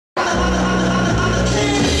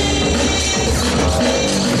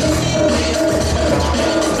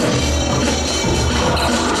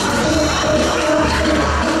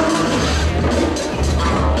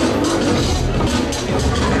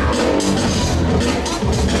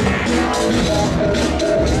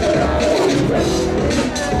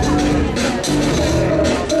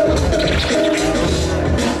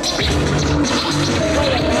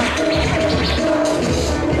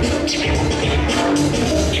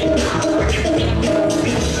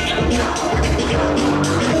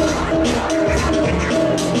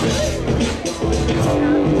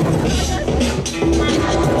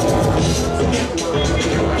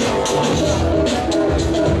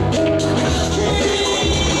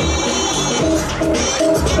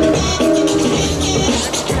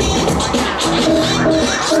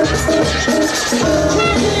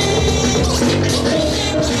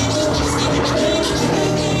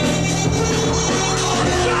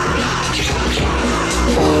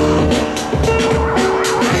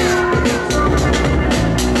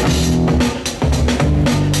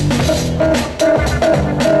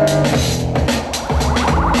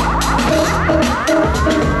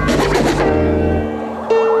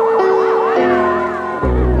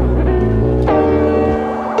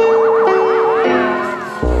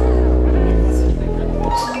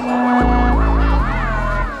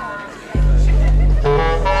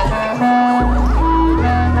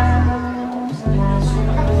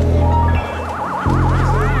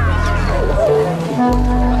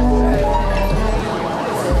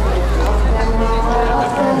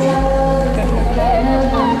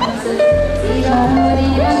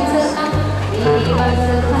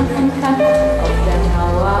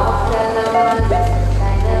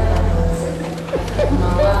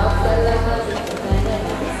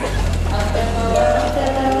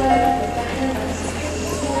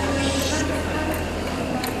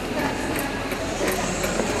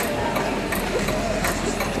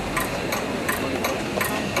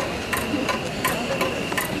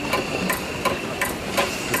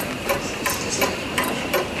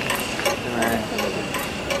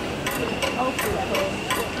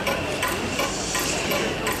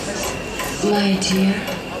My dear,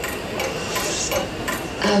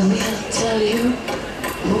 I will tell you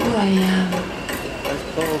who I am.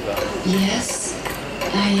 Yes,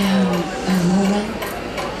 I am a woman.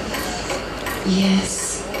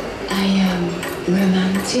 Yes, I am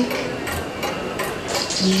romantic.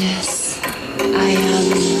 Yes, I am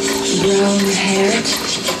brown-haired.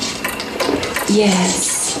 Yes,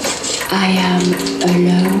 I am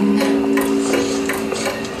alone.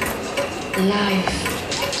 Life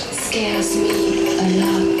scares me a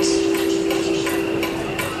lot.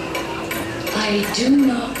 I do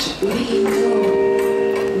not really know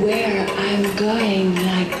where I'm going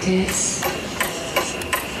like this,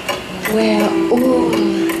 where all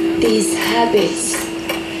these habits,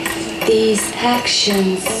 these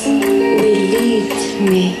actions will lead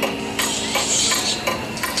me.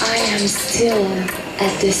 I am still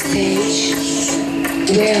at the stage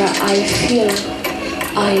where I feel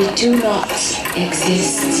I do not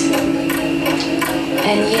exist,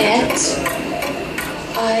 and yet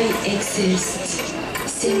I exist,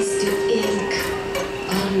 since the ink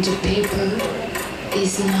on the paper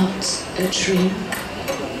is not a dream.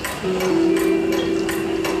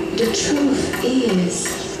 The truth is,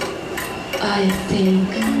 I think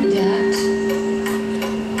that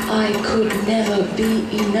I could never be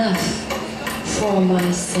enough for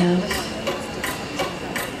myself.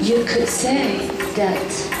 You could say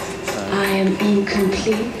that I am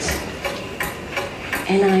incomplete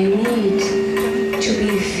and I need to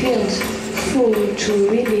be filled full to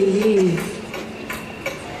really live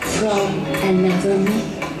from another me,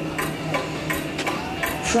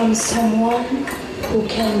 from someone who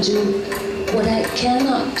can do what I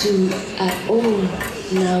cannot do at all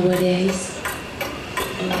nowadays,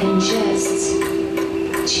 and just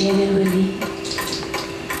genuinely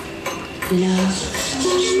love.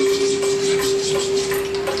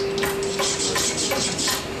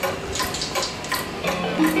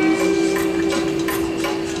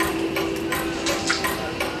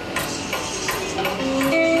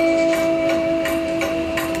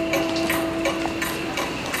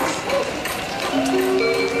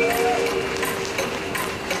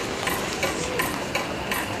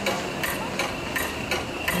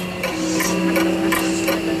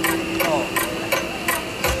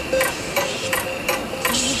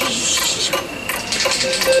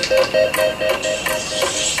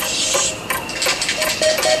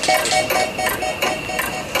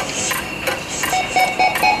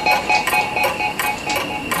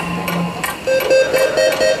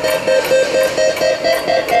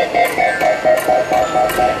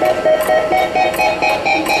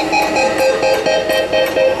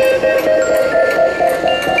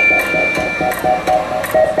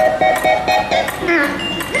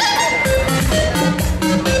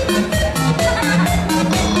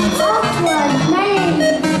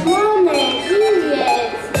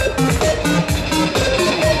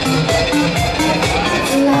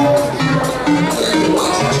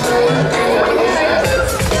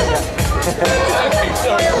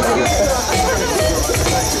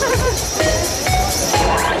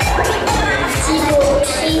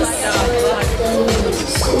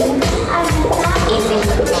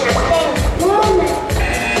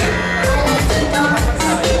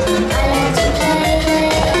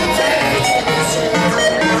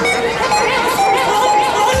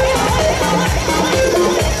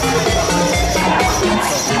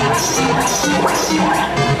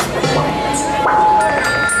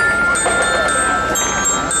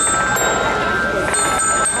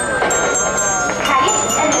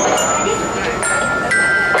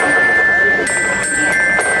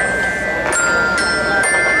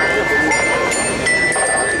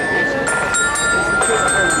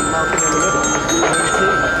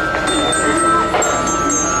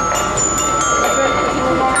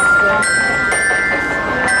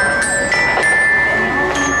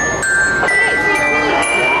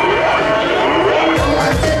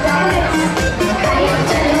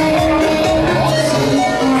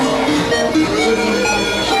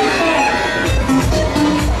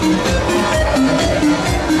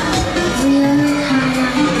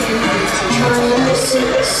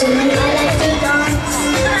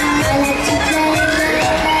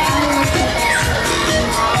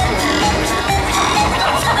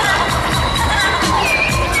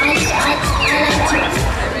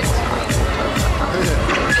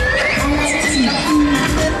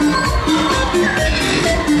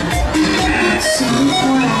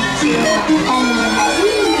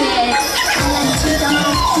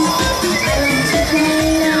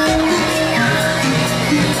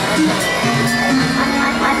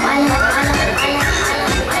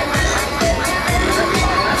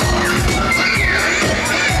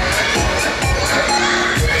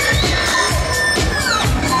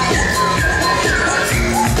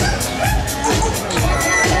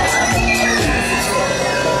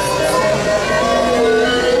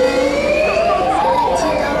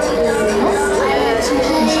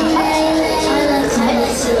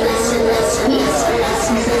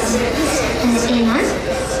 Eman?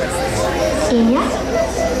 Enya?